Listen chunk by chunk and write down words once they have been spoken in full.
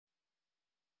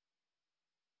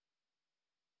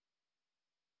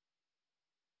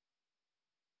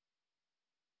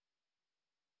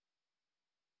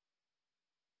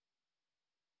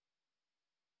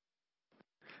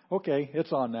Okay,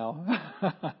 it's on now.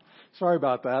 Sorry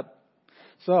about that.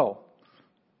 So,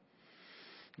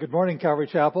 good morning, Calvary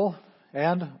Chapel,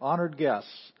 and honored guests.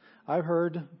 I've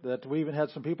heard that we even had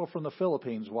some people from the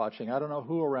Philippines watching. I don't know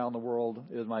who around the world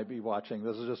might be watching.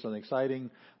 This is just an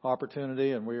exciting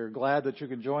opportunity, and we are glad that you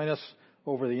can join us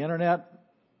over the internet,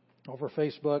 over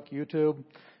Facebook, YouTube,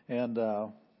 and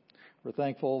we're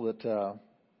thankful that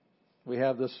we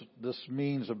have this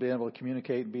means of being able to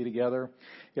communicate and be together.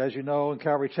 As you know, in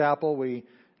Calvary Chapel, we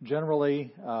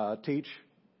generally teach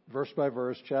verse by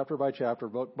verse, chapter by chapter,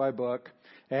 book by book.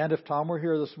 And if Tom were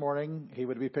here this morning, he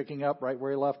would be picking up right where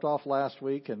he left off last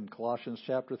week in Colossians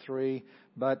chapter 3.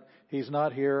 But he's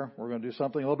not here. We're going to do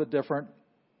something a little bit different.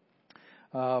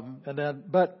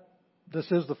 But this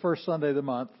is the first Sunday of the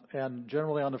month, and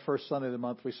generally on the first Sunday of the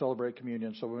month we celebrate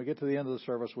communion. So when we get to the end of the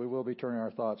service, we will be turning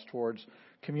our thoughts towards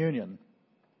communion.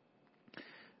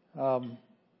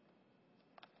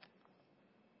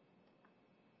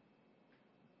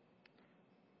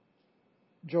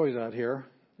 Joey's out here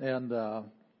and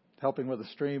helping with the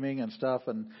streaming and stuff,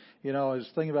 and I was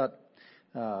thinking about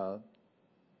the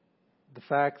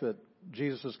fact that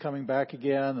Jesus is coming back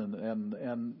again,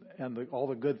 and all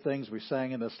the good things we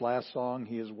sang in this last song.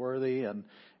 He is worthy, and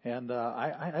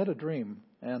I had a dream,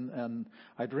 and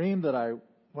I dreamed that I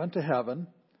went to heaven,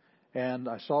 and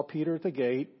I saw Peter at the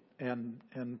gate, and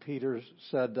Peter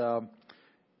said,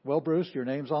 "Well, Bruce, your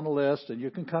name's on the list, and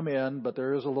you can come in, but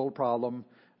there is a little problem.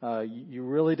 You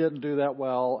really didn't do that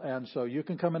well, and so you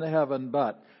can come into heaven,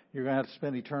 but you're going to have to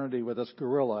spend eternity with this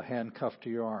gorilla handcuffed to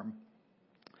your arm."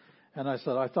 And I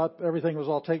said, I thought everything was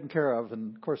all taken care of.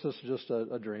 And, of course, this is just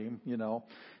a dream, And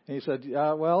he said,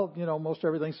 well, most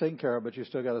everything's taken care of, but you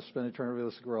still got to spend eternity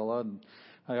with this gorilla. And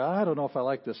I don't know if I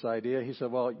like this idea. He said,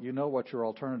 well, you know what your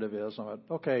alternative is. And I went,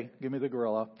 okay, give me the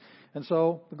gorilla. And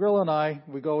so the gorilla and I,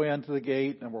 we go into the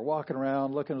gate, and we're walking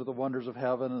around looking at the wonders of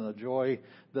heaven and the joy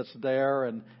that's there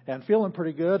and feeling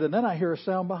pretty good. And then I hear a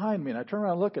sound behind me, and I turn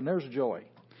around and look, and there's Joey.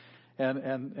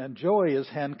 And Joey is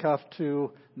handcuffed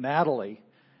to Natalie.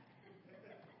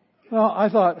 Well, I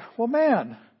thought, well,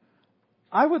 man,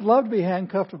 I would love to be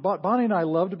handcuffed. Bonnie and I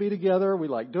love to be together. We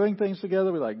like doing things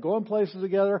together. We like going places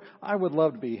together. I would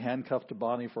love to be handcuffed to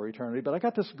Bonnie for eternity, but I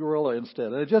got this gorilla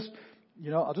instead. And it just,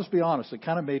 I'll just be honest, it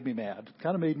kind of made me mad. It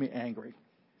kind of made me angry.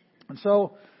 And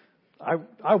so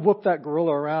I whooped that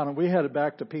gorilla around, and we headed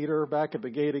back to Peter, back at the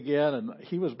gate again, and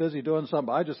he was busy doing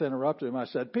something. I just interrupted him. I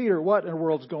said, Peter, what in the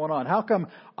world's going on? How come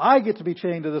I get to be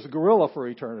chained to this gorilla for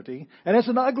eternity? And it's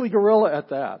an ugly gorilla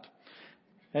at that.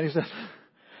 And he said,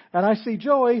 and I see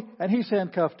Joey, and he's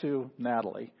handcuffed to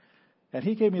Natalie. And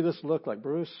he gave me this look like,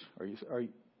 Bruce, are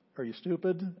you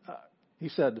stupid? He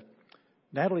said,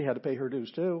 Natalie had to pay her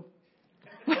dues too.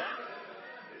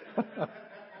 A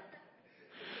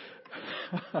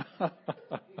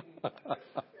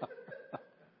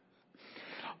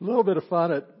little bit of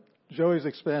fun at Joey's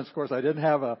expense. Of course, I didn't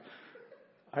have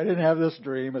this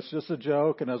dream. It's just a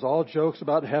joke, and as all jokes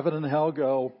about heaven and hell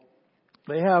go,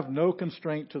 they have no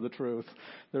constraint to the truth.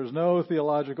 There's no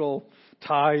theological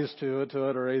ties to it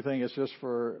or anything. It's just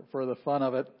for the fun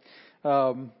of it.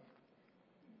 But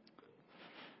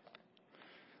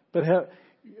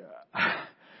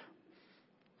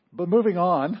moving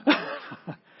on,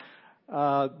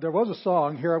 there was a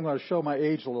song here. I'm going to show my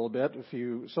age a little bit.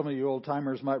 Some of you old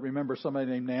timers might remember somebody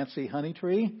named Nancy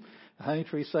Honeytree.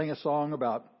 Honeytree sang a song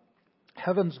about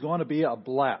heaven's going to be a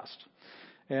blast,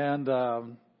 and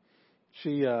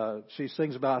she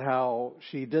sings about how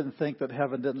she didn't think that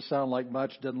heaven didn't sound like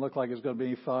much, didn't look like it was going to be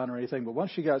any fun or anything. But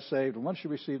once she got saved and once she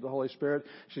received the Holy Spirit,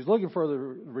 she's looking for the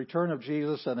return of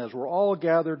Jesus. And as we're all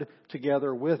gathered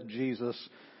together with Jesus,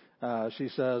 she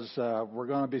says, we're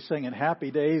going to be singing Happy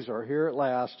Days Are Here at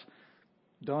Last.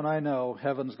 Don't I know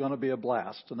heaven's going to be a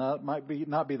blast? And that might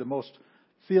not be the most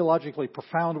theologically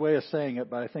profound way of saying it,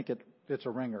 but I think it's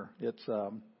a ringer. It's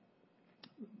a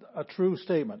true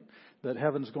statement that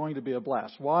heaven's going to be a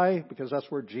blast. Why? Because that's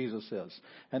where Jesus is.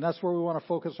 And that's where we want to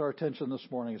focus our attention this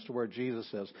morning, as to where Jesus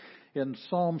is. In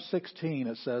Psalm 16,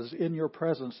 it says, in your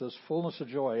presence is fullness of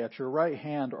joy. At your right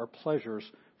hand are pleasures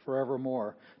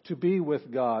forevermore. To be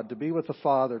with God, to be with the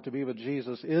Father, to be with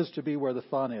Jesus is to be where the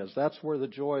fun is. That's where the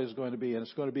joy is going to be. And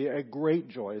it's going to be a great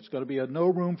joy. It's going to be a no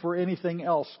room for anything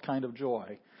else kind of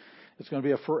joy. It's going to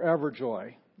be a forever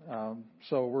joy.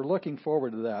 So we're looking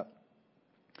forward to that.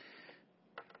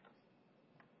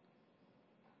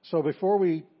 So before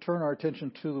we turn our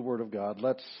attention to the Word of God,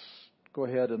 let's go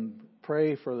ahead and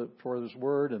pray for His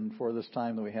Word and for this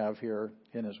time that we have here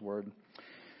in His Word.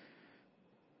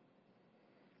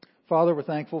 Father, we're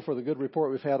thankful for the good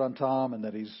report we've had on Tom and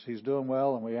that he's doing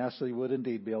well, and we ask that he would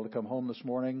indeed be able to come home this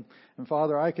morning. And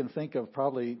Father, I can think of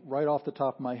probably right off the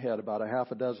top of my head about a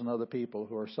half a dozen other people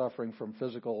who are suffering from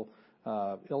physical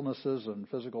illnesses and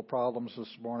physical problems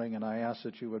this morning, and I ask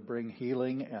that you would bring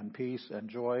healing and peace and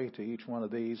joy to each one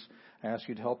of these. I ask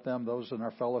you to help them, those in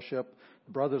our fellowship,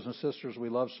 brothers and sisters we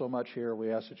love so much here.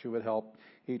 We ask that you would help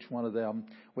each one of them.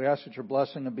 We ask that your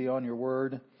blessing would be on your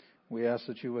word. We ask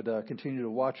that you would continue to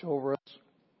watch over us.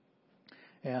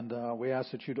 And we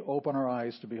ask that you'd open our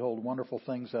eyes to behold wonderful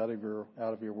things out of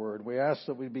your word. We ask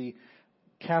that we be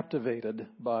captivated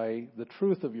by the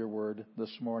truth of your word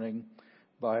this morning,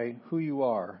 by who you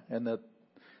are, and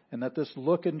that this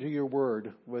look into your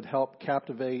word would help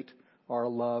captivate our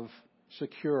love,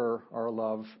 secure our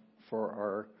love for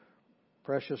our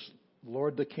precious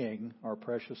Lord the King, our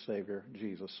precious Savior,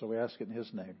 Jesus. So we ask it in his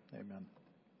name. Amen.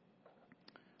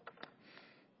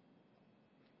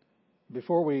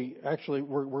 Before we're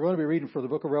going to be reading for the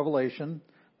book of Revelation.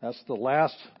 That's the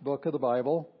last book of the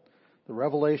Bible, the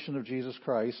revelation of Jesus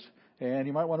Christ. And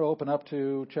you might want to open up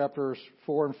to chapters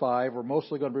 4 and 5. We're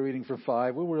mostly going to be reading from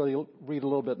 5. We'll really read a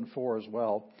little bit in 4 as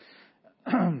well.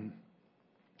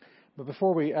 But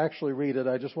before we actually read it,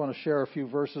 I just want to share a few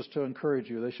verses to encourage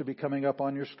you. They should be coming up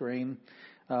on your screen.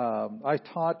 I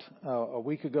taught a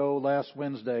week ago, last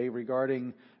Wednesday,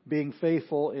 regarding being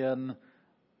faithful in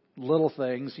little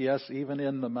things, yes, even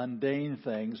in the mundane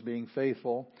things, being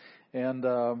faithful. And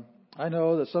I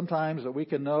know that sometimes that we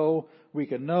can know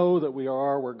that we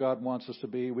are where God wants us to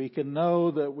be. We can know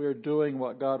that we're doing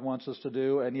what God wants us to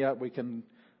do, and yet we can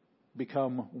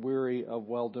become weary of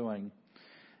well-doing.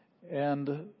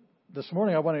 And this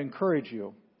morning I want to encourage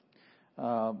you.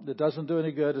 It doesn't do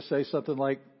any good to say something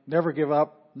like, never give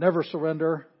up, never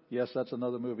surrender. Yes, that's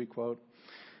another movie quote.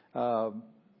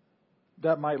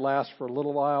 That might last for a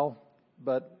little while,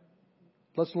 but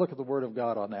let's look at the Word of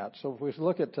God on that. So if we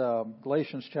look at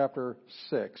Galatians chapter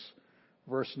 6,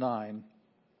 verse 9,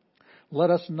 let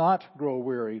us not grow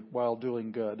weary while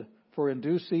doing good, for in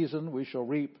due season we shall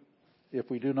reap if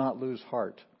we do not lose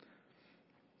heart.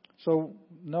 So,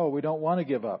 no, we don't want to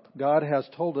give up. God has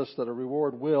told us that a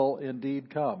reward will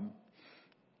indeed come.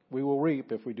 We will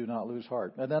reap if we do not lose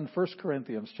heart. And then 1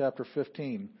 Corinthians chapter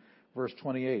 15, verse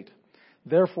 28.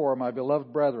 Therefore, my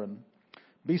beloved brethren,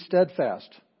 be steadfast,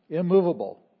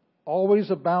 immovable,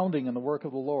 always abounding in the work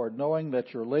of the Lord, knowing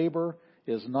that your labor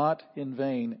is not in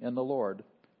vain in the Lord.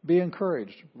 Be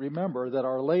encouraged. Remember that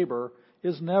our labor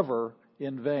is never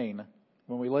in vain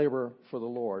when we labor for the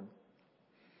Lord.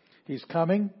 He's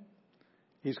coming.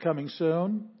 He's coming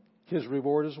soon. His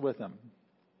reward is with him.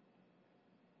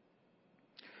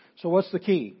 So what's the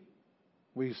key?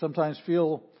 We sometimes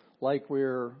feel like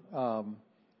we're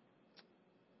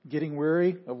getting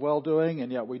weary of well-doing,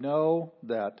 and yet we know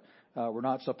that we're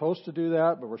not supposed to do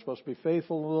that, but we're supposed to be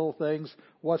faithful in little things.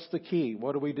 What's the key?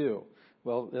 What do we do?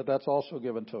 Well, that's also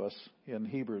given to us in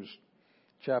Hebrews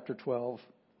chapter 12,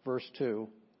 verse 2.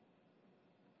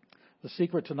 The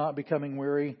secret to not becoming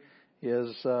weary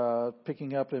is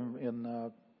picking up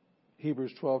in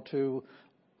Hebrews 12:2.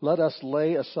 Let us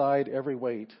lay aside every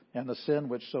weight and the sin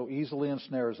which so easily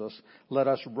ensnares us. Let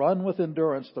us run with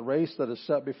endurance the race that is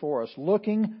set before us,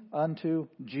 looking unto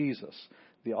Jesus,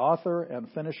 the author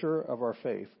and finisher of our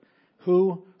faith,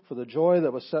 who, for the joy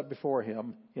that was set before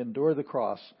him, endured the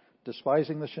cross,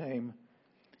 despising the shame,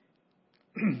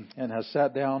 and has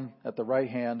sat down at the right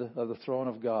hand of the throne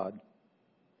of God.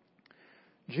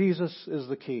 Jesus is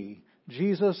the key.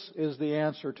 Jesus is the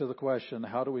answer to the question,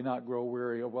 how do we not grow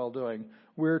weary of well-doing?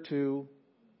 We're to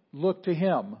look to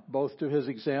him, both to his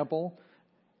example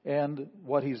and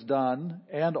what he's done,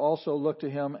 and also look to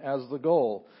him as the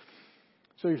goal.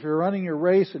 So if you're running your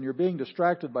race and you're being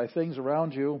distracted by things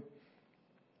around you,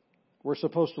 we're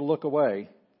supposed to look away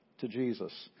to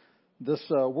Jesus. This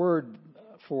word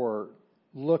for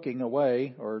looking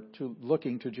away or to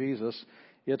looking to Jesus,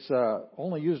 it's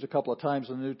only used a couple of times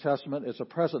in the New Testament. It's a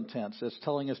present tense. It's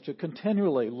telling us to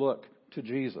continually look to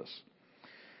Jesus.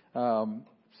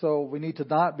 So we need to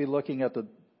not be looking at the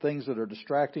things that are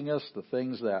distracting us, the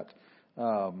things that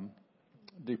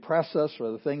depress us,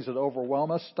 or the things that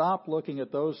overwhelm us. Stop looking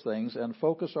at those things and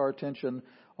focus our attention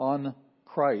on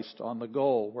Christ, on the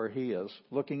goal where he is,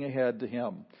 looking ahead to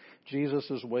him. Jesus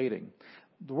is waiting.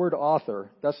 The word author,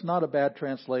 that's not a bad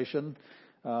translation.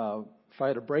 If I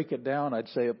had to break it down, I'd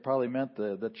say it probably meant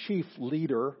the chief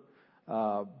leader.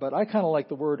 But I kind of like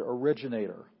the word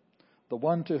originator, the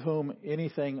one to whom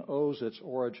anything owes its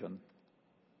origin.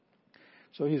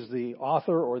 So he's the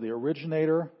author or the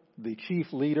originator, the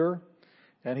chief leader,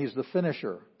 and he's the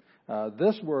finisher.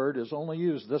 This word is only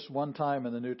used this one time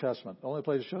in the New Testament. The only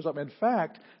place it shows up. In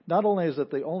fact, not only is it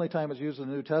the only time it's used in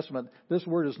the New Testament, this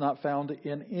word is not found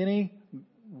in any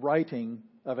writing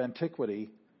of antiquity,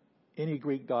 any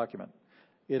Greek document.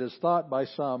 It is thought by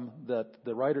some that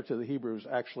the writer to the Hebrews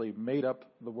actually made up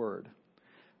the word,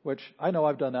 which I know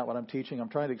I've done that when I'm teaching. I'm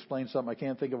trying to explain something. I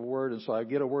can't think of a word, and so I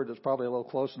get a word that's probably a little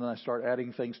close, and then I start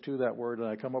adding things to that word, and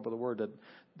I come up with a word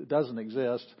that doesn't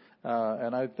exist.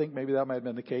 And I think maybe that might have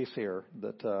been the case here,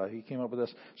 that he came up with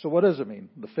this. So what does it mean?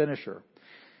 The finisher.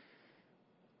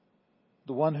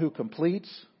 The one who completes,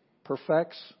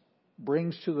 perfects,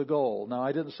 brings to the goal. Now,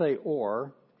 I didn't say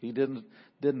or. He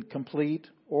didn't complete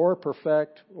or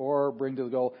perfect or bring to the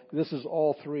goal. This is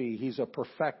all three. He's a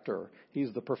perfecter.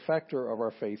 He's the perfecter of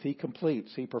our faith. He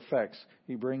completes, he perfects,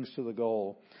 he brings to the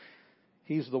goal.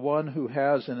 He's the one who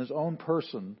has in his own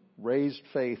person raised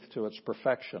faith to its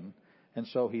perfection. And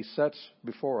so he sets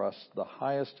before us the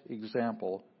highest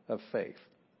example of faith.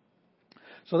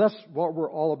 So that's what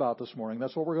we're all about this morning.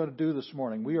 That's what we're going to do this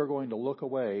morning. We are going to look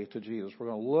away to Jesus. We're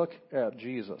going to look at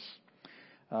Jesus.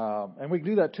 And we can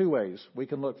do that two ways. We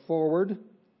can look forward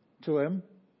to him.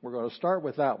 We're going to start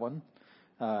with that one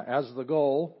as the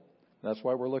goal. That's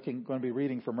why we're going to be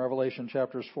reading from Revelation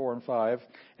chapters 4 and 5.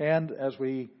 And as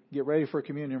we get ready for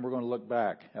communion, we're going to look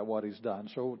back at what he's done.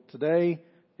 So today,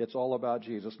 it's all about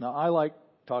Jesus. Now, I like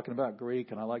talking about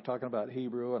Greek, and I like talking about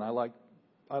Hebrew, and I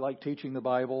like teaching the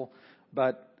Bible.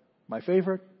 But my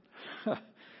favorite,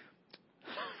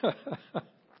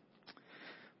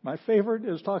 my favorite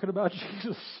is talking about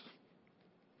Jesus.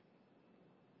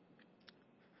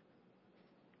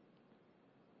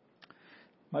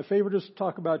 My favorite is to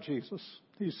talk about Jesus.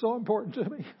 He's so important to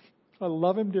me. I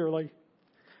love him dearly.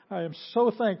 I am so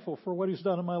thankful for what he's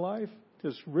done in my life.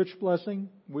 His rich blessing.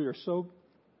 We are so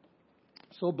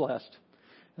blessed.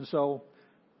 And so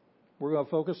we're going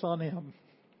to focus on him.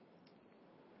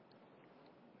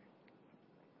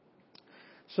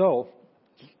 So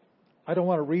I don't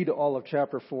want to read all of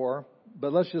chapter 4,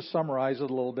 but let's just summarize it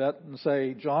a little bit and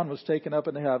say John was taken up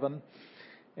into heaven.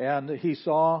 And he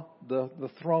saw the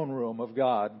throne room of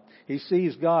God. He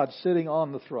sees God sitting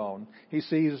on the throne. He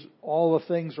sees all the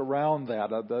things around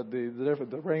that,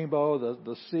 the rainbow,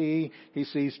 the sea. He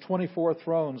sees 24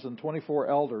 thrones and 24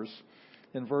 elders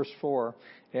in verse 4.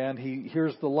 And he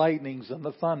hears the lightnings and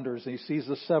the thunders. And he sees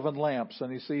the 7 lamps.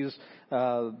 And he sees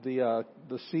the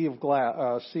sea of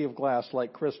glass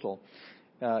like crystal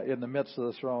in the midst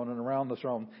of the throne and around the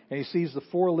throne. And he sees the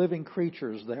 4 living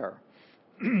creatures there.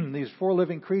 These 4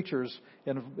 living creatures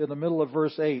in the middle of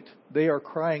verse 8, they are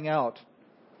crying out.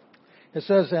 It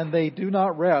says, and they do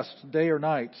not rest day or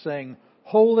night, saying,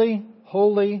 Holy,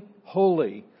 holy,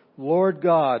 holy, Lord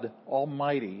God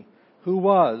Almighty, who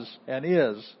was and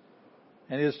is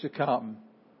to come.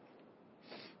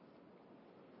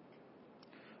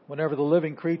 Whenever the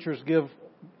living creatures give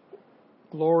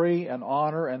glory and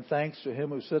honor and thanks to him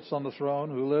who sits on the throne,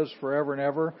 who lives forever and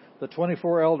ever, the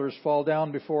 24 elders fall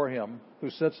down before him who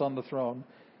sits on the throne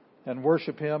and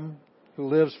worship him who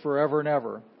lives forever and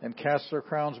ever, and cast their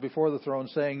crowns before the throne,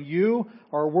 saying, You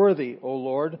are worthy, O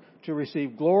Lord, to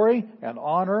receive glory and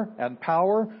honor and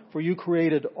power, for you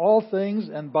created all things,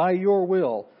 and by your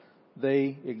will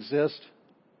they exist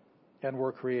and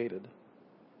were created.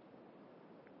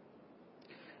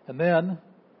 And then,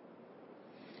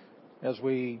 as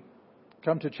we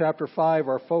come to chapter 5,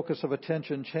 our focus of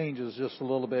attention changes just a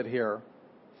little bit here.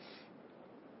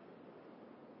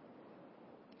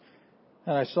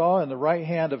 And I saw in the right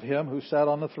hand of him who sat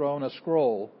on the throne a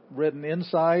scroll written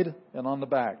inside and on the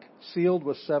back, sealed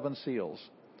with 7 seals.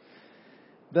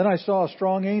 Then I saw a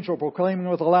strong angel proclaiming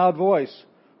with a loud voice,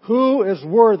 Who is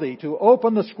worthy to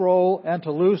open the scroll and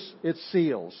to loose its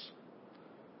seals?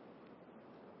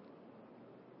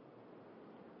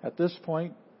 At this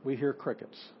point, we hear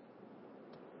crickets.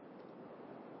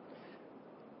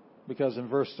 Because in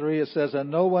verse 3 it says,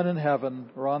 And no one in heaven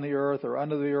or on the earth or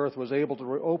under the earth was able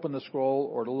to open the scroll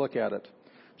or to look at it.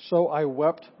 So I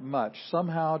wept much.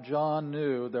 Somehow John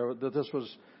knew that this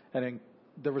was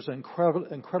there was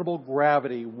incredible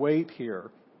gravity, weight here.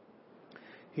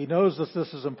 He knows that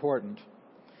this is important.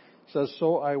 It says,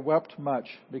 So I wept much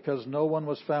because no one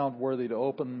was found worthy to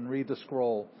open and read the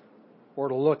scroll or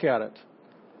to look at it.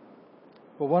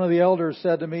 But one of the elders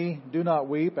said to me, Do not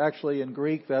weep. Actually, in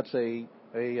Greek, that's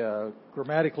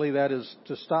grammatically, that is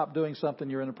to stop doing something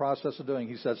you're in the process of doing.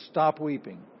 He says, Stop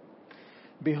weeping.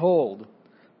 Behold,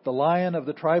 the Lion of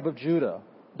the tribe of Judah,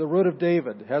 the Root of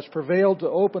David, has prevailed to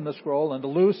open the scroll and to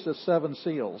loose its 7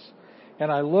 seals.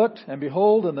 And I looked, and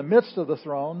behold, in the midst of the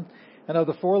throne and of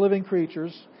the 4 living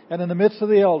creatures, and in the midst of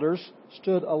the elders,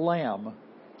 stood a lamb,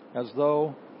 as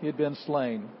though he had been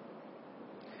slain,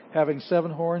 having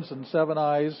 7 horns and 7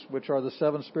 eyes, which are the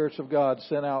 7 spirits of God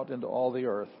sent out into all the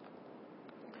earth.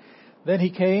 Then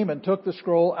he came and took the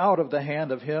scroll out of the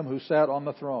hand of him who sat on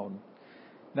the throne.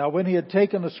 Now when he had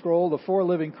taken the scroll, the 4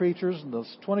 living creatures and the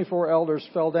 24 elders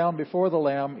fell down before the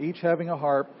Lamb, each having a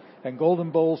harp and golden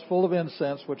bowls full of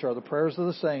incense, which are the prayers of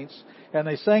the saints. And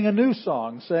they sang a new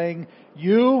song, saying,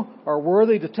 "You are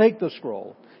worthy to take the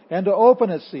scroll and to open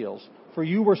its seals, for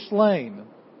you were slain,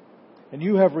 and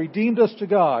you have redeemed us to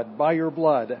God by your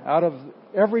blood out of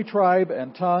every tribe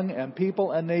and tongue and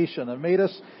people and nation, and made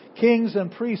us kings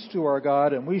and priests to our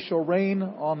God, and we shall reign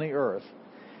on the earth."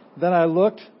 Then I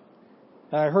looked,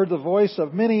 and I heard the voice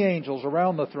of many angels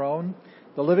around the throne,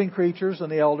 the living creatures and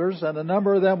the elders, and the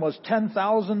number of them was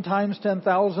 10,000 times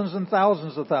 10,000s and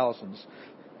thousands of thousands,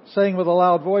 saying with a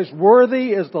loud voice,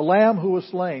 "Worthy is the Lamb who was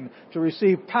slain to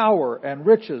receive power and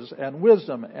riches and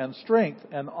wisdom and strength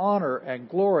and honor and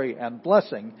glory and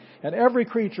blessing." And every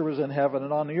creature was in heaven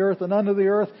and on the earth and under the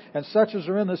earth, and such as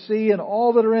are in the sea and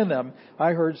all that are in them,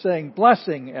 I heard saying,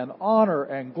 "Blessing and honor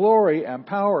and glory and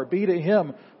power be to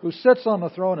him who sits on the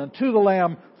throne and to the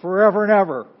Lamb forever and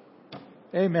ever.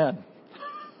 Amen."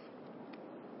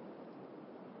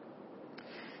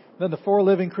 Then the 4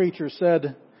 living creatures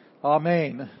said,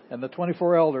 "Amen." And the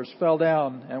 24 elders fell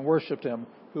down and worshipped him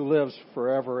who lives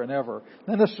forever and ever.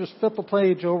 Then let's just flip the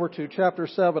page over to chapter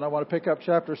 7. I want to pick up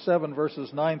chapter 7,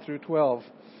 verses 9 through 12.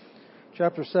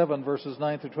 Chapter 7, verses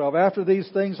 9 through 12. "After these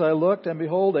things I looked, and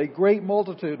behold, a great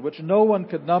multitude, which no one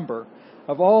could number,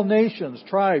 of all nations,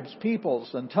 tribes,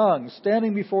 peoples, and tongues,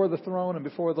 standing before the throne and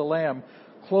before the Lamb,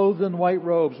 clothed in white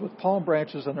robes, with palm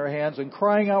branches in their hands, and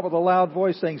crying out with a loud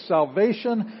voice, saying,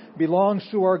 'Salvation belongs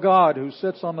to our God who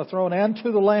sits on the throne and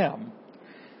to the Lamb.'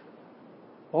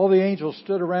 All the angels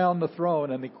stood around the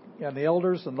throne, and the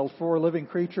elders and the 4 living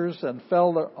creatures, and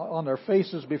fell on their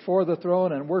faces before the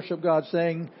throne and worshiped God,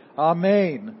 saying,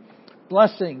 'Amen.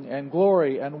 Blessing and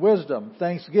glory and wisdom,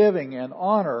 thanksgiving and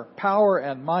honor, power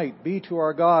and might be to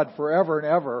our God forever and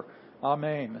ever.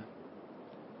 Amen.'"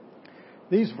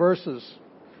 These verses,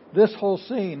 this whole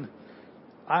scene,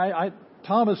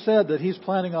 Tom has said that he's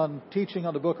planning on teaching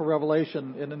on the book of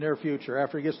Revelation in the near future.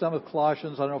 After he gets done with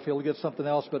Colossians, I don't know if he'll get something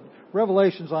else, but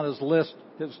Revelation's on his list,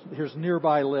 his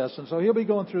nearby list. And so he'll be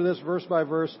going through this verse by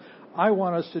verse. I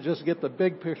want us to just get the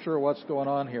big picture of what's going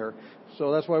on here.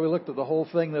 So that's why we looked at the whole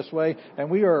thing this way.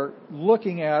 And we are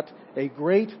looking at a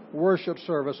great worship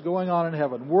service going on in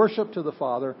heaven. Worship to the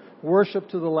Father, worship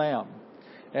to the Lamb.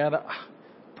 And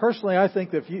personally, I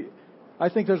think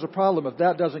there's a problem if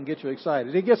that doesn't get you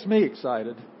excited. It gets me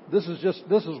excited. This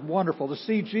is wonderful to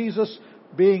see Jesus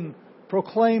being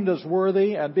proclaimed as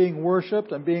worthy and being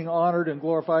worshipped and being honored and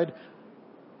glorified.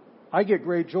 I get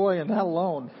great joy in that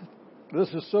alone.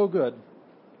 This is so good.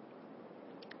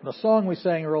 The song we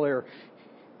sang earlier,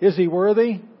 "Is He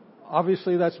Worthy?"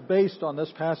 Obviously that's based on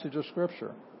this passage of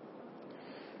Scripture.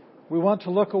 We want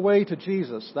to look away to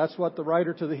Jesus. That's what the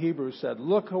writer to the Hebrews said.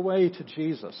 Look away to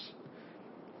Jesus.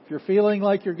 If you're feeling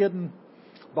like you're getting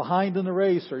behind in the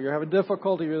race or you're having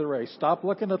difficulty with the race, stop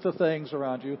looking at the things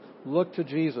around you. Look to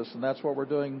Jesus, and that's what we're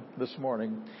doing this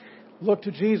morning. Look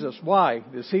to Jesus. Why?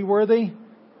 Is He worthy?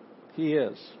 He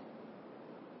is.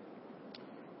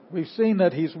 We've seen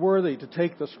that He's worthy to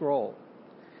take the scroll.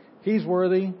 He's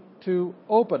worthy to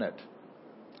open it.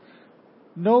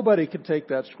 Nobody could take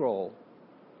that scroll.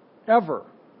 Ever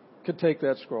could take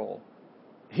that scroll.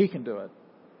 He can do it.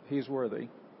 He's worthy.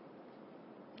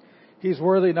 He's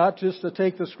worthy not just to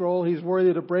take the scroll, He's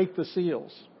worthy to break the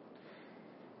seals.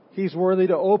 He's worthy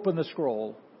to open the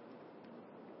scroll.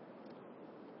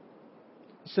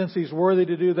 Since He's worthy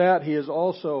to do that, He is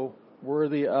also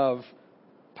worthy of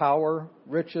power,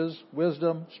 riches,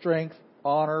 wisdom, strength,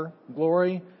 honor,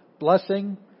 glory,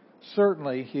 blessing.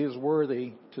 Certainly He is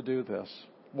worthy to do this.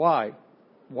 Why?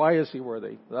 Why is He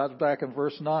worthy? That's back in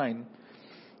verse 9.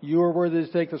 "You are worthy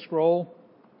to take the scroll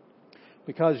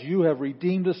because you have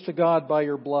redeemed us to God by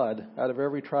your blood out of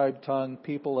every tribe, tongue,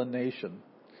 people, and nation."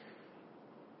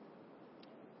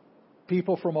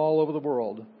 People from all over the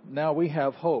world. Now we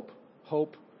have hope.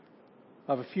 Hope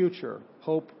of a future.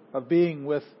 Hope of being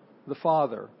with the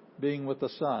Father, being with the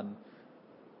Son.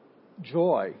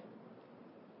 Joy.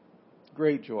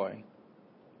 Great joy.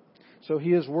 So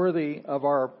He is worthy of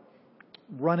our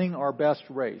running our best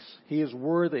race. He is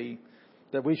worthy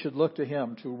that we should look to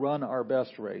Him to run our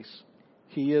best race.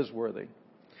 He is worthy.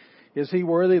 Is He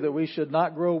worthy that we should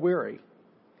not grow weary?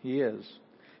 He is.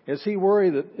 Is He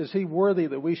worthy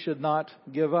that we should not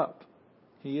give up?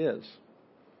 He is.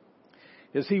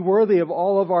 Is He worthy of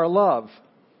all of our love?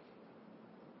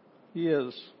 He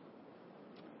is.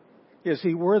 Is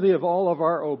He worthy of all of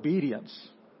our obedience?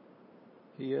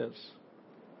 He is.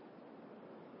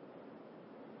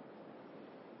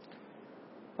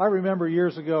 I remember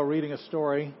years ago reading a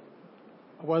story,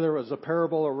 whether it was a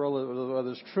parable or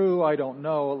whether it's true, I don't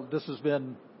know. This has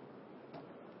been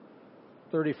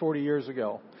 30, 40 years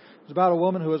ago. It was about a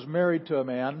woman who was married to a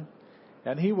man,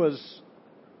 and he ran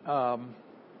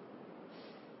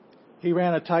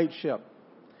a tight ship.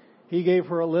 He gave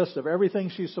her a list of everything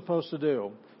she's supposed to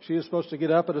do. She was supposed to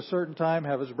get up at a certain time,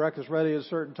 have his breakfast ready at a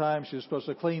certain time. She was supposed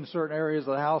to clean certain areas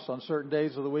of the house on certain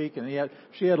days of the week. And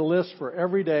she had a list for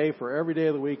every day of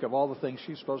the week of all the things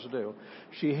she's supposed to do.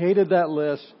 She hated that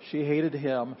list. She hated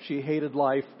him. She hated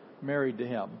life married to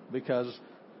him because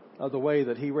of the way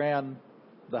that he ran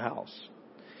the house.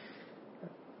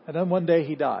 And then one day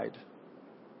he died.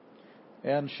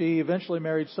 And she eventually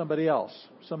married somebody else.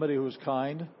 Somebody who was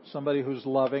kind. Somebody who's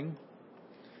loving.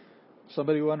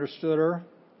 Somebody who understood her.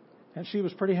 And she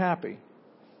was pretty happy.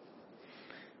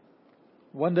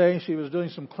 One day she was doing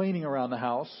some cleaning around the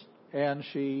house, and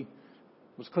she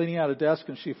was cleaning out a desk,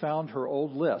 and she found her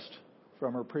old list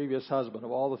from her previous husband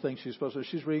of all the things she's supposed to do.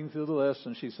 She's reading through the list,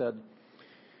 and she said,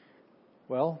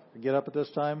 well, get up at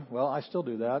this time. Well, I still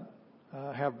do that.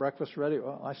 Have breakfast ready.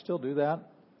 Well, I still do that.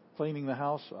 Cleaning the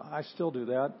house. I still do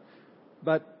that.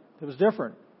 But it was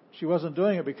different. She wasn't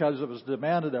doing it because it was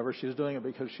demanded of her. She was doing it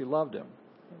because she loved him.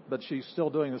 But she's still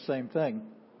doing the same thing.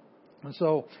 And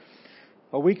so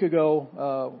a week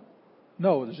ago, it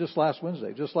was just last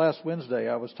Wednesday. Just last Wednesday,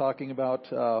 I was talking about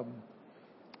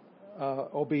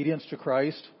obedience to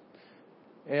Christ.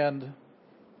 And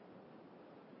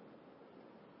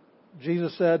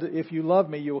Jesus said, if you love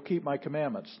me, you will keep my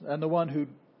commandments. And the one who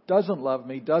doesn't love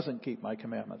me doesn't keep my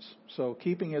commandments. So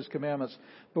keeping His commandments.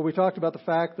 But we talked about the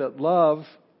fact that love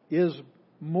is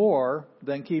more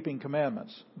than keeping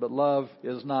commandments. But love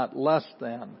is not less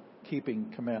than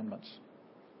keeping commandments.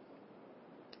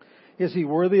 Is He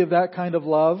worthy of that kind of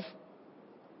love?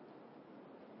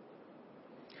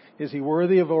 Is He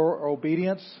worthy of our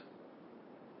obedience?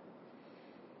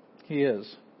 He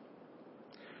is.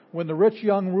 When the rich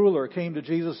young ruler came to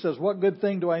Jesus and says, what good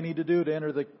thing do I need to do to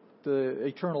enter the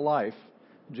eternal life?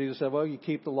 And Jesus said, well, you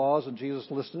keep the laws, and Jesus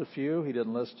listed a few. He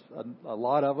didn't list a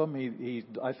lot of them.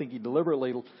 I think he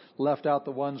deliberately left out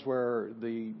the ones where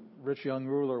the rich young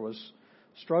ruler was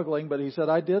struggling, but he said,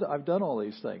 I've done all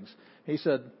these things. He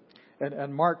said,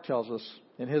 and Mark tells us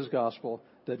in his gospel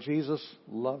that Jesus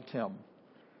loved him.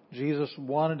 Jesus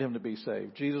wanted him to be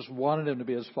saved. Jesus wanted him to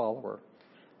be His follower.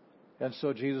 And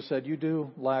so Jesus said, you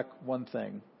do lack one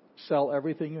thing. Sell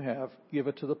everything you have, give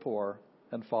it to the poor,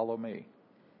 and follow me.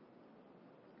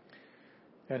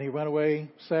 And he went away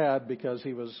sad because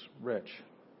he was rich.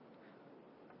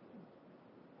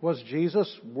 Was Jesus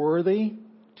worthy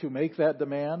to make that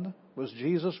demand? Was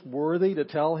Jesus worthy to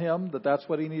tell him that that's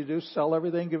what he needed to do? Sell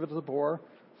everything, give it to the poor,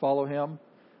 follow him?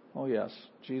 Oh yes,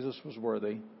 Jesus was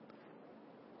worthy.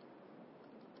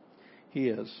 He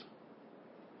is.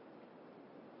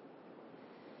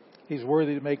 He's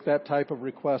worthy to make that type of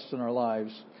request in our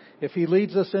lives. If He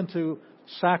leads us into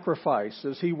sacrifice,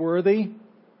 is He worthy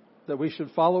that we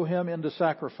should follow Him into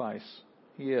sacrifice?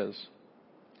 He is.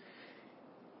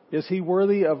 Is He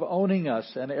worthy of owning us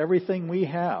and everything we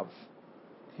have?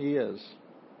 He is.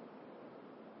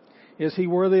 Is He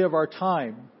worthy of our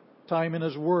time? Time in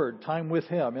His Word, time with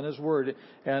Him in His Word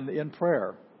and in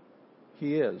prayer?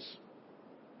 He is.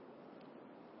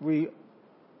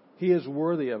 He is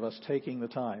worthy of us taking the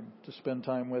time to spend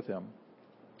time with Him.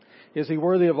 Is He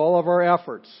worthy of all of our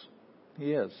efforts?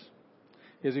 He is.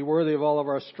 Is He worthy of all of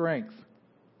our strength?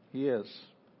 He is.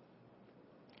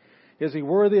 Is He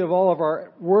worthy of all of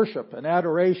our worship and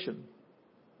adoration?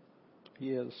 He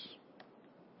is.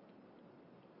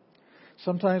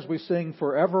 Sometimes we sing,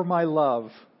 forever my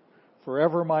love,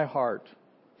 forever my heart,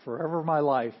 forever my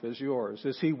life is yours.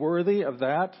 Is He worthy of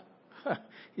that?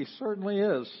 He certainly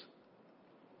is.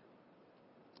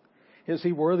 Is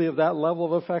He worthy of that level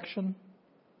of affection?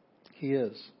 He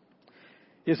is.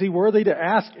 Is He worthy to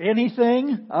ask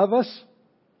anything of us?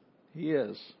 He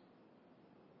is.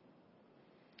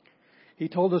 He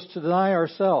told us to deny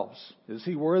ourselves. Is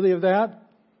He worthy of that?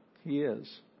 He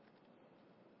is.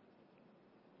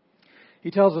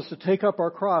 He tells us to take up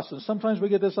our cross. And sometimes we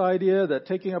get this idea that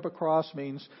taking up a cross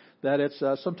means that it's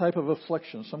some type of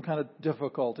affliction, some kind of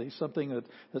difficulty, something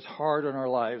that's hard in our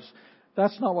lives.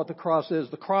 That's not what the cross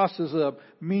is. The cross is a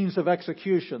means of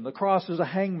execution. The cross is a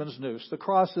hangman's noose. The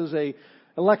cross is a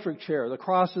electric chair. The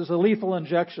cross is a lethal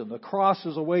injection. The cross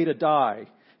is a way to die.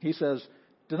 He says,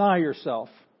 deny yourself.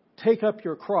 Take up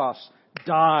your cross.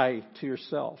 Die to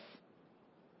yourself.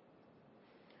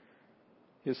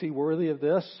 Is He worthy of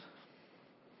this?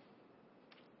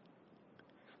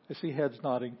 I see heads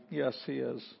nodding. Yes, he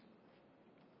is.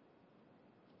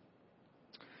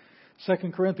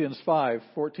 2 Corinthians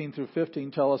 5:14 through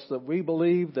 15 tell us that we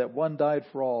believe that one died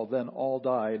for all, then all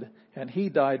died, and he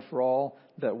died for all,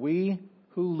 that we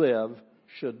who live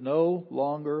should no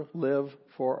longer live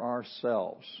for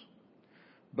ourselves,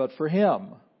 but for him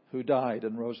who died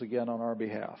and rose again on our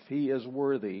behalf. He is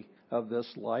worthy of this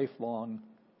lifelong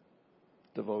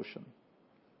devotion.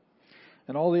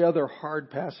 And all the other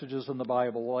hard passages in the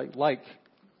Bible, like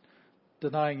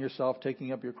denying yourself,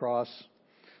 taking up your cross.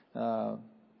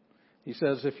 He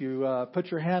says, if you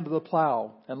put your hand to the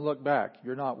plow and look back,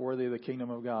 you're not worthy of the kingdom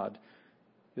of God.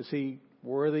 Is he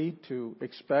worthy to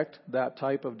expect that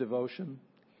type of devotion?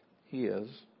 He is.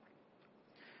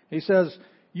 He says,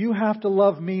 you have to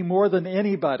love me more than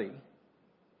anybody,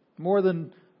 more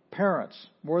than parents,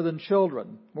 more than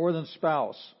children, more than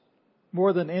spouse,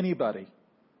 more than anybody.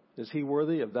 Is he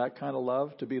worthy of that kind of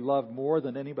love, to be loved more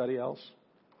than anybody else?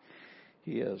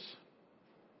 He is.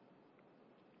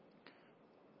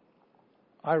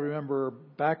 I remember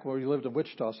back when we lived in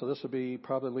Wichita, so this would be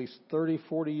probably at least 30,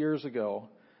 40 years ago,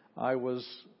 I was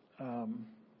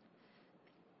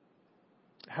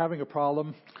having a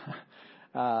problem.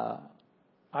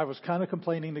 I was kind of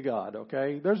complaining to God,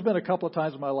 okay? There's been a couple of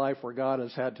times in my life where God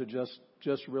has had to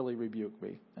just really rebuke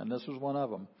me, and this was one of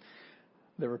them.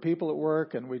 There were people at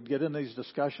work, and we'd get in these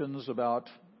discussions about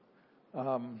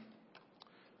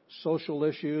social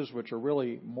issues, which are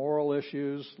really moral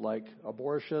issues, like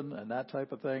abortion and that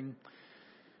type of thing.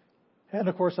 And,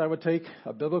 of course, I would take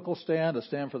a biblical stand, a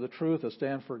stand for the truth, a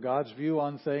stand for God's view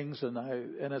on things, and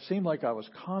it seemed like I was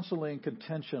constantly in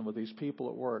contention with these people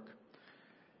at work.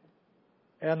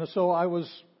 And so I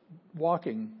was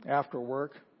walking after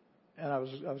work, and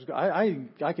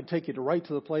I could take you right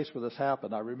to the place where this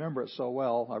happened. I remember it so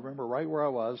well. I remember right where I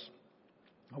was.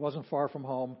 I wasn't far from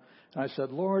home. And I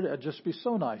said, Lord, it'd just be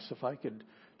so nice if I could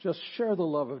just share the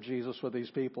love of Jesus with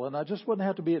these people. And I just wouldn't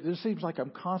have to be, it just seems like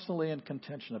I'm constantly in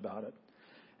contention about it.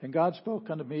 And God spoke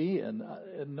unto me in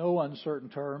no uncertain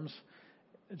terms,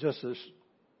 just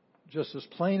as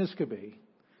plain as could be.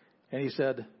 And he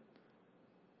said,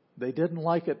 they didn't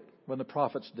like it when the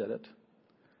prophets did it.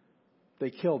 They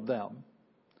killed them.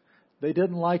 They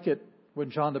didn't like it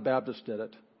when John the Baptist did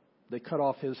it. They cut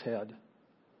off his head.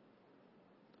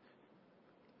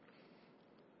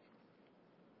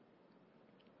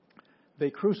 They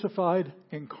crucified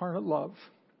incarnate love.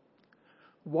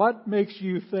 What makes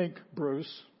you think,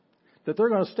 Bruce, that they're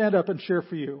going to stand up and cheer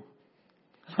for you?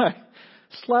 I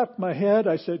slapped my head.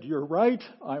 I said, you're right.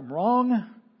 I'm wrong.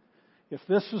 If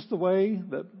this is the way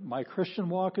that my Christian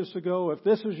walk is to go, if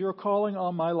this is your calling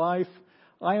on my life,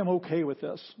 I am okay with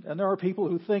this. And there are people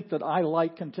who think that I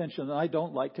like contention and I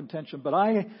don't like contention. But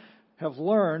I have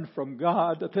learned from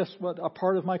God that that's a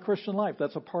part of my Christian life.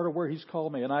 That's a part of where He's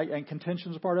called me. And contention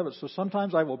is a part of it. So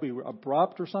sometimes I will be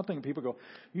abrupt or something and people go,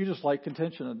 you just like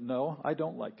contention. And no, I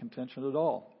don't like contention at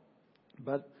all.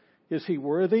 But is He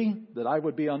worthy that I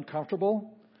would be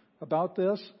uncomfortable about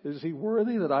this? Is He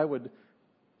worthy that I would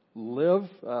live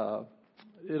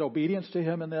in obedience to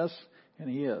Him in this? And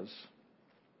He is.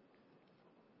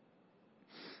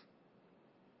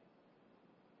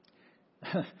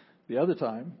 The other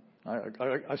time,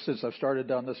 since I've started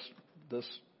down this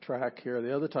track here,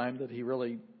 the other time that He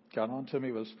really got on to me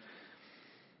it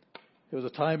was a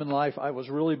time in life I was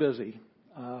really busy.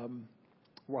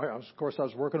 Of course, I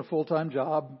was working a full-time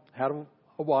job, had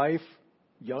a wife,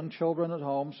 young children at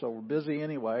home, so we're busy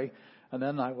anyway. And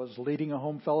then I was leading a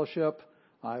home fellowship.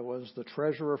 I was the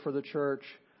treasurer for the church.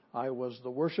 I was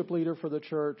the worship leader for the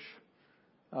church.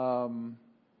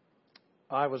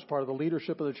 I was part of the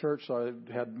leadership of the church, so I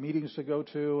had meetings to go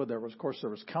to. And there was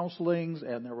counselings,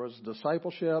 and there was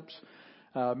discipleships,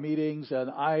 meetings,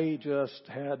 and I just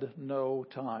had no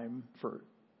time for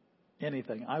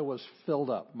anything. I was filled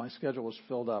up. My schedule was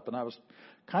filled up, and I was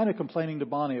kind of complaining to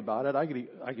Bonnie about it. I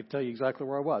could tell you exactly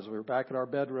where I was. We were back in our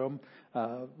bedroom.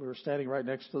 We were standing right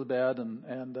next to the bed, and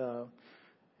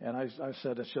I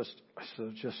said, it's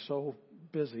just so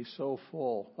busy, so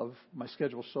full of my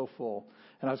schedule, so full.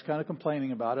 And I was kind of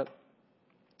complaining about it.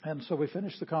 And so we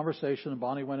finished the conversation, and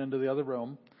Bonnie went into the other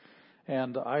room,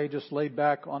 and I just laid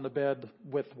back on the bed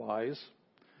widthwise,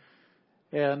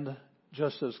 and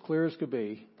just as clear as could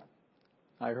be,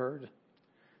 I heard,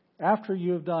 after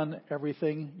you have done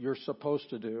everything you're supposed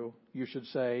to do, you should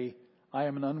say, I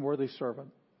am an unworthy servant.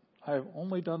 I have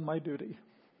only done my duty.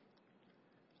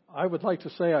 I would like to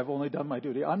say I've only done my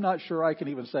duty. I'm not sure I can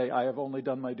even say I have only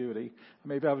done my duty.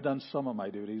 Maybe I've done some of my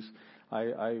duties.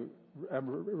 I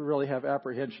really have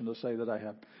apprehension to say that I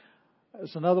have.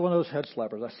 It's another one of those head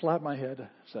slappers. I slapped my head,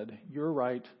 said, you're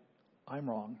right. I'm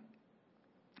wrong.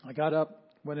 I got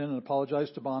up, went in and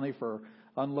apologized to Bonnie for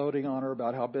unloading on her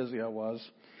about how busy I was.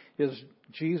 Is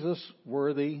Jesus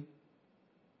worthy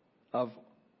of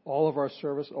all of our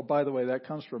service? Oh, by the way, that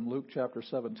comes from Luke chapter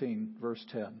 17, verse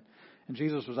 10. And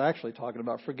Jesus was actually talking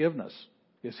about forgiveness.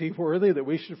 Is he worthy that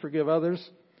we should forgive others?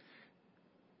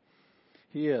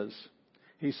 He is.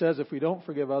 He says if we don't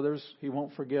forgive others, he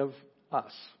won't forgive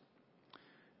us.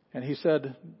 And he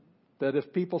said that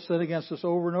if people sin against us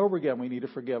over and over again, we need to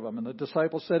forgive them. And the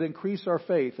disciples said, increase our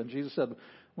faith. And Jesus said,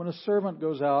 when a servant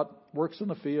goes out, works in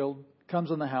the field,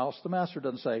 comes in the house, the master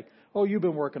doesn't say, oh, you've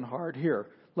been working hard. Here,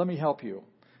 let me help you.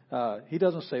 He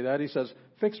doesn't say that. He says,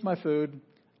 fix my food,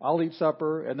 I'll eat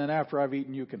supper, and then after I've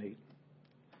eaten, you can eat.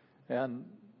 And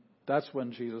that's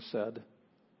when Jesus said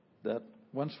that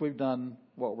once we've done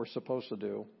what we're supposed to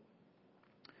do,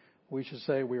 we should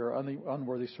say we are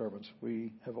unworthy servants.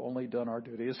 We have only done our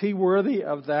duty. Is he worthy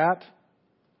of that?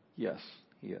 Yes,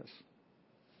 he is.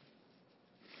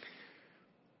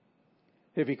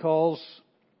 If he calls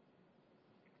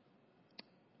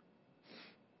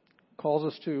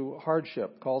us to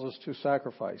hardship, calls us to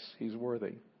sacrifice, he's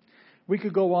worthy. We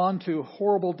could go on to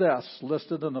horrible deaths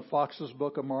listed in the Fox's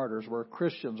Book of Martyrs, where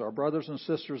Christians, our brothers and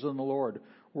sisters in the Lord,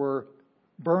 were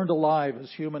burned alive as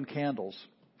human candles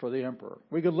for the emperor.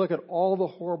 We could look at all the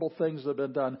horrible things that have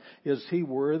been done. Is he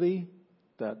worthy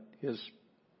that his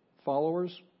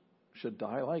followers should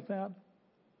die like that?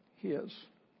 He is.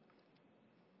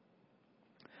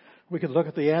 We could look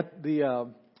at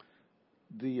the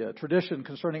tradition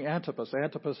concerning Antipas.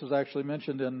 Antipas is actually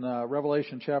mentioned in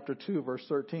Revelation chapter 2, verse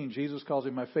 13. Jesus calls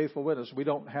him my faithful witness. We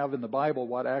don't have in the Bible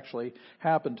what actually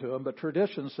happened to him, but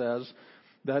tradition says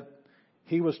that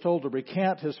he was told to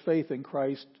recant his faith in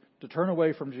Christ, to turn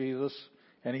away from Jesus,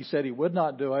 and he said he would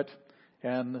not do it.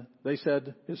 And they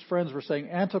said, his friends were saying,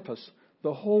 Antipas,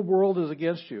 the whole world is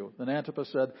against you. Then Antipas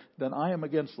said, then I am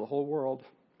against the whole world.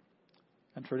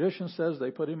 And tradition says they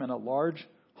put him in a large,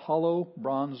 hollow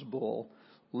bronze bull,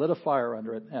 lit a fire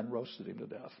under it, and roasted him to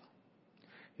death.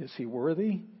 Is he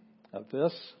worthy of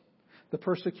this? The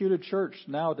persecuted church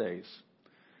nowadays,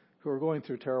 who are going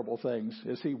through terrible things,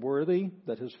 is he worthy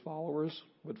that his followers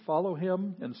would follow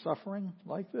him in suffering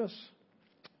like this?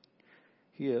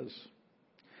 He is.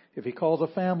 If he calls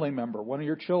a family member, one of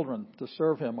your children, to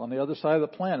serve him on the other side of the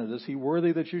planet, is he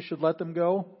worthy that you should let them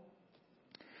go?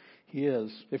 He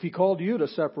is. If he called you to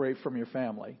separate from your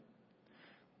family,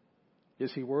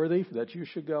 is he worthy that you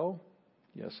should go?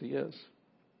 Yes, he is.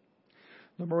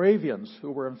 The Moravians,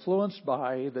 who were influenced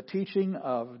by the teaching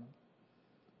of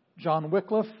John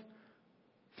Wycliffe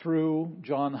through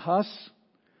John Huss,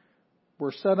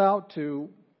 were set out to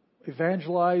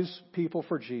evangelize people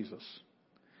for Jesus.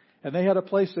 And they had a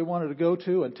place they wanted to go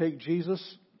to and take Jesus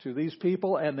to these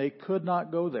people, and they could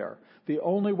not go there. The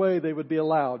only way they would be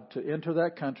allowed to enter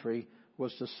that country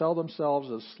was to sell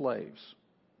themselves as slaves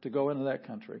to go into that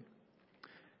country.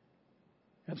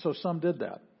 And so some did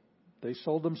that. They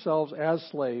sold themselves as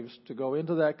slaves to go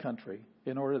into that country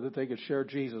in order that they could share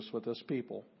Jesus with this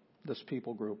people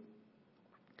group.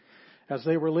 As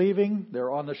they were leaving,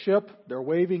 they're on the ship, they're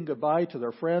waving goodbye to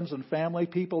their friends and family,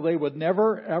 people they would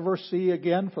never, ever see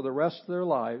again for the rest of their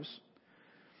lives.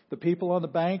 The people on the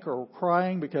bank are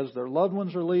crying because their loved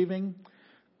ones are leaving,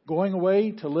 going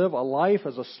away to live a life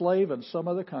as a slave in some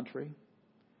other country.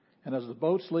 And as the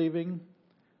boat's leaving,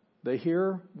 they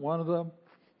hear one of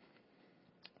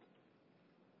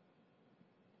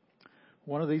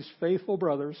these faithful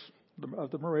brothers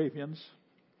of the Moravians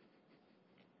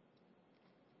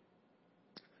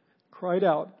cried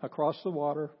out across the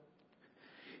water,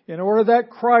 in order that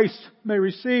Christ may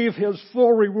receive his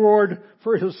full reward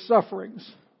for his sufferings.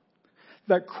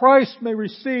 That Christ may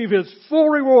receive his full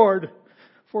reward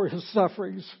for his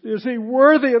sufferings. Is he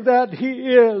worthy of that? He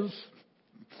is.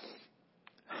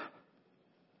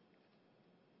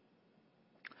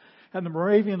 And the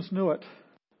Moravians knew it.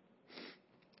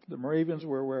 The Moravians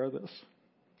were aware of this.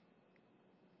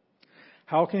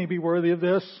 How can he be worthy of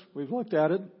this? We've looked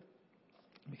at it.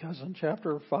 Because in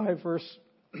chapter 5, verse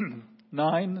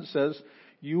 9, it says,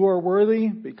 you are worthy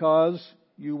because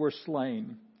you were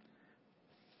slain.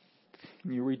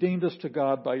 And you redeemed us to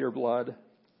God by your blood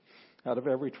out of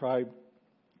every tribe,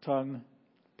 tongue,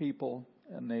 people,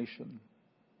 and nation.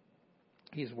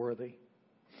 He's worthy.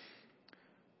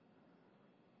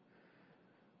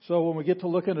 So when we get to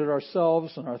looking at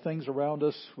ourselves and our things around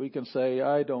us, we can say,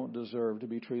 I don't deserve to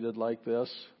be treated like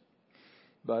this.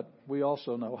 But we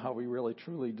also know how we really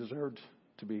truly deserved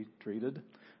to be treated.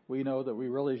 we know that we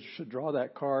really should draw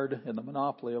that card in the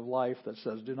monopoly of life that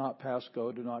says, do not pass go,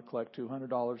 do not collect $200,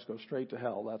 go straight to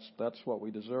hell. That's what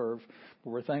we deserve.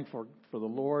 But we're thankful for the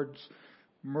Lord's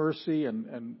mercy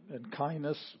and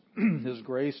kindness, His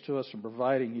grace to us in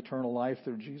providing eternal life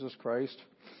through Jesus Christ.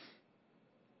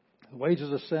 The wages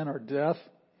of sin are death.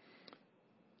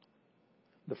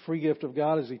 The free gift of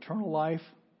God is eternal life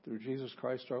through Jesus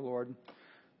Christ our Lord.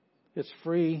 It's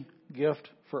free gift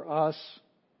for us.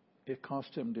 It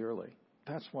cost Him dearly.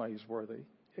 That's why He's worthy.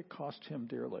 It cost Him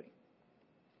dearly.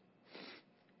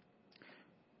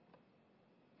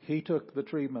 He took the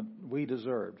treatment we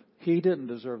deserved. He didn't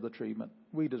deserve the treatment.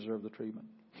 We deserve the treatment.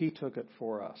 He took it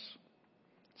for us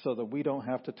so that we don't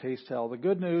have to taste hell. The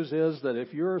good news is that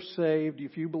if you're saved,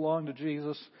 if you belong to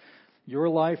Jesus, your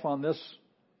life on this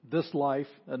life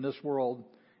and this world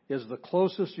is the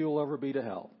closest you'll ever be to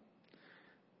hell.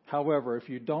 However, if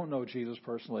you don't know Jesus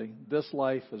personally, this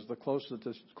life is the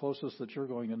closest that you're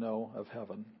going to know of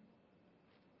heaven.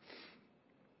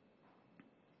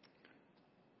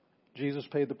 Jesus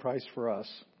paid the price for us.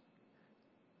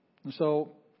 And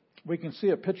so we can see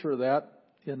a picture of that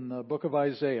in the book of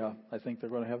Isaiah. I think they're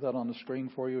going to have that on the screen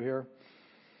for you here.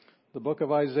 The book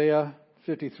of Isaiah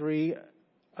 53,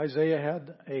 Isaiah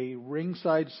had a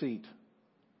ringside seat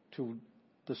to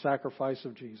the sacrifice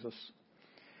of Jesus.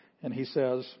 And he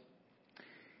says,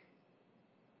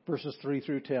 verses 3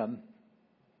 through 10,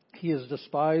 He is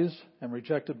despised and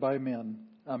rejected by men,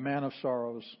 a man of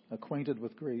sorrows, acquainted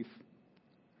with grief.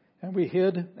 And we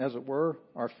hid, as it were,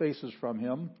 our faces from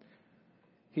Him.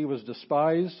 He was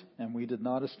despised, and we did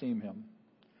not esteem Him.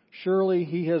 Surely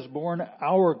He has borne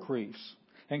our griefs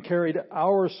and carried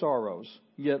our sorrows,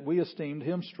 yet we esteemed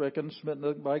Him stricken,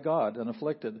 smitten by God, and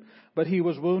afflicted. But He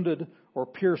was wounded or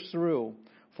pierced through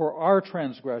for our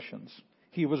transgressions.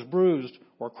 He was bruised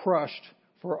or crushed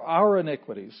for our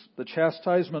iniquities. The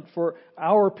chastisement for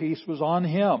our peace was on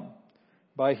Him.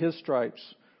 By His stripes,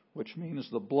 which means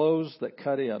the blows that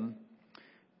cut in,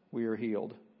 we are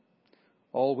healed.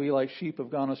 All we like sheep have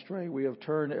gone astray. We have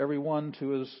turned every one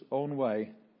to his own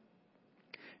way.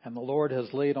 And the Lord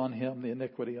has laid on Him the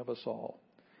iniquity of us all.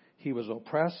 He was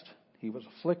oppressed, He was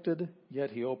afflicted,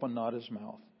 yet He opened not His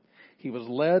mouth. He was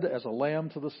led as a lamb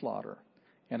to the slaughter,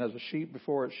 and as a sheep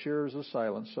before its shearers is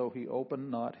silent, so He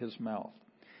opened not His mouth.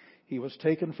 He was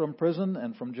taken from prison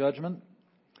and from judgment,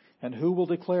 and who will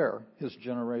declare His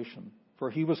generation? For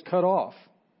He was cut off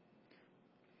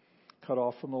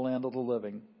from the land of the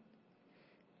living.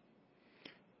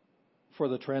 For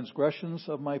the transgressions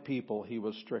of my people He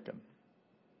was stricken.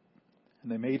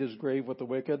 And they made His grave with the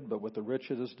wicked, but with the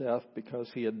rich at His death, because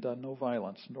He had done no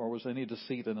violence, nor was any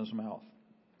deceit in His mouth.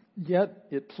 Yet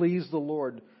it pleased the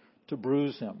Lord to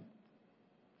bruise Him.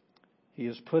 He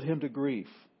has put Him to grief.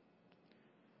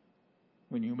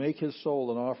 When you make His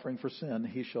soul an offering for sin,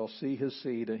 He shall see His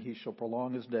seed, and He shall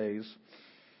prolong His days,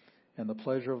 and the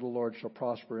pleasure of the Lord shall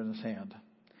prosper in His hand.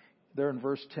 There in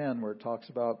verse 10, where it talks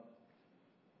about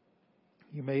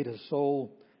He made His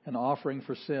soul an offering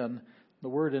for sin, the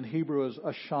word in Hebrew is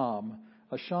asham.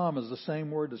 Asham is the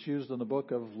same word that's used in the book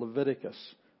of Leviticus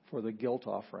for the guilt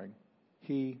offering.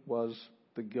 He was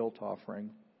the guilt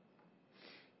offering.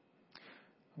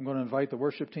 I'm going to invite the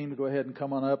worship team to go ahead and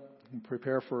come on up and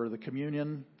prepare for the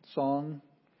communion song.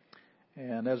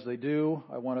 And as they do,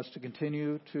 I want us to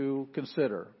continue to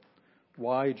consider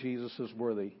why Jesus is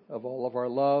worthy of all of our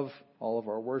love, all of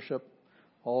our worship,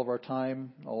 all of our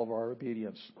time, all of our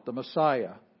obedience. The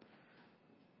Messiah,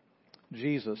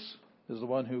 Jesus, is the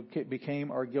one who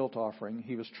became our guilt offering.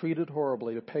 He was treated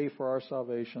horribly to pay for our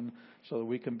salvation so that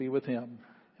we can be with Him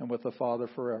and with the Father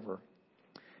forever.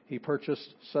 He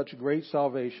purchased such great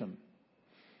salvation,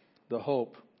 the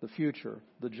hope, the future,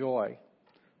 the joy,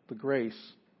 the grace,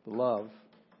 the love,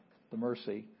 the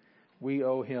mercy. We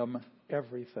owe Him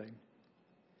everything.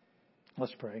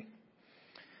 Let's pray.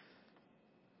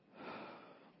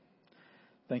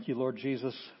 Thank you, Lord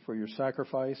Jesus, for your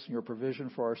sacrifice and your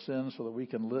provision for our sins so that we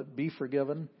can be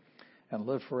forgiven and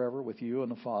live forever with you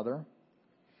and the Father.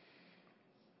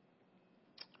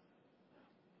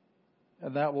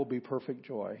 And that will be perfect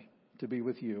joy, to be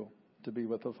with you, to be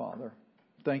with the Father.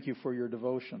 Thank you for your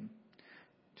devotion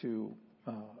to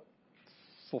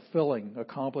fulfilling,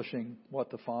 accomplishing what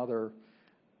the Father's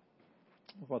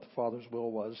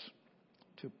will was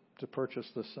to purchase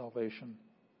this salvation.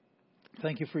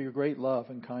 Thank you for your great love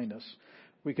and kindness.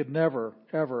 We could never,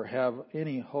 ever have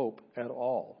any hope at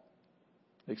all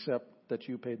except that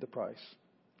you paid the price.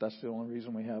 That's the only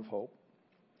reason we have hope.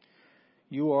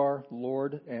 You are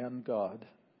Lord and God.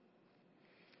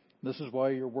 This is why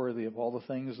you're worthy of all the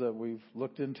things that we've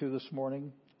looked into this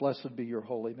morning. Blessed be your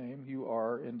holy name. You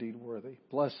are indeed worthy.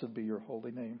 Blessed be your holy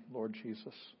name, Lord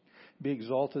Jesus. Be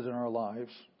exalted in our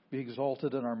lives. Be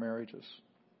exalted in our marriages.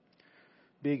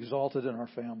 Be exalted in our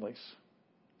families.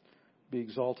 Be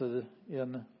exalted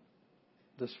in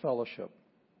this fellowship.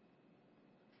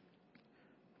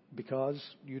 Because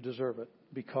you deserve it.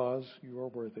 Because you are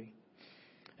worthy.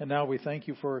 And now we thank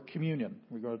you for communion.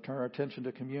 We're going to turn our attention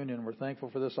to communion. We're thankful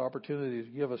for this opportunity to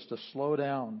give us to slow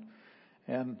down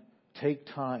and take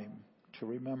time to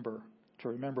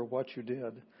remember what you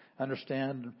did.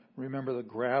 Understand, remember the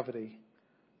gravity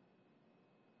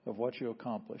of what you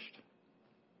accomplished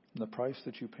and the price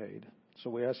that you paid. So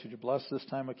we ask you to bless this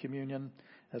time of communion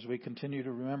as we continue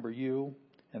to remember you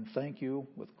and thank you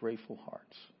with grateful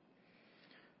hearts.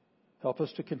 Help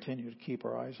us to continue to keep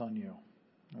our eyes on you.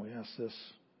 And we ask this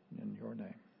in your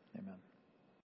name. Amen.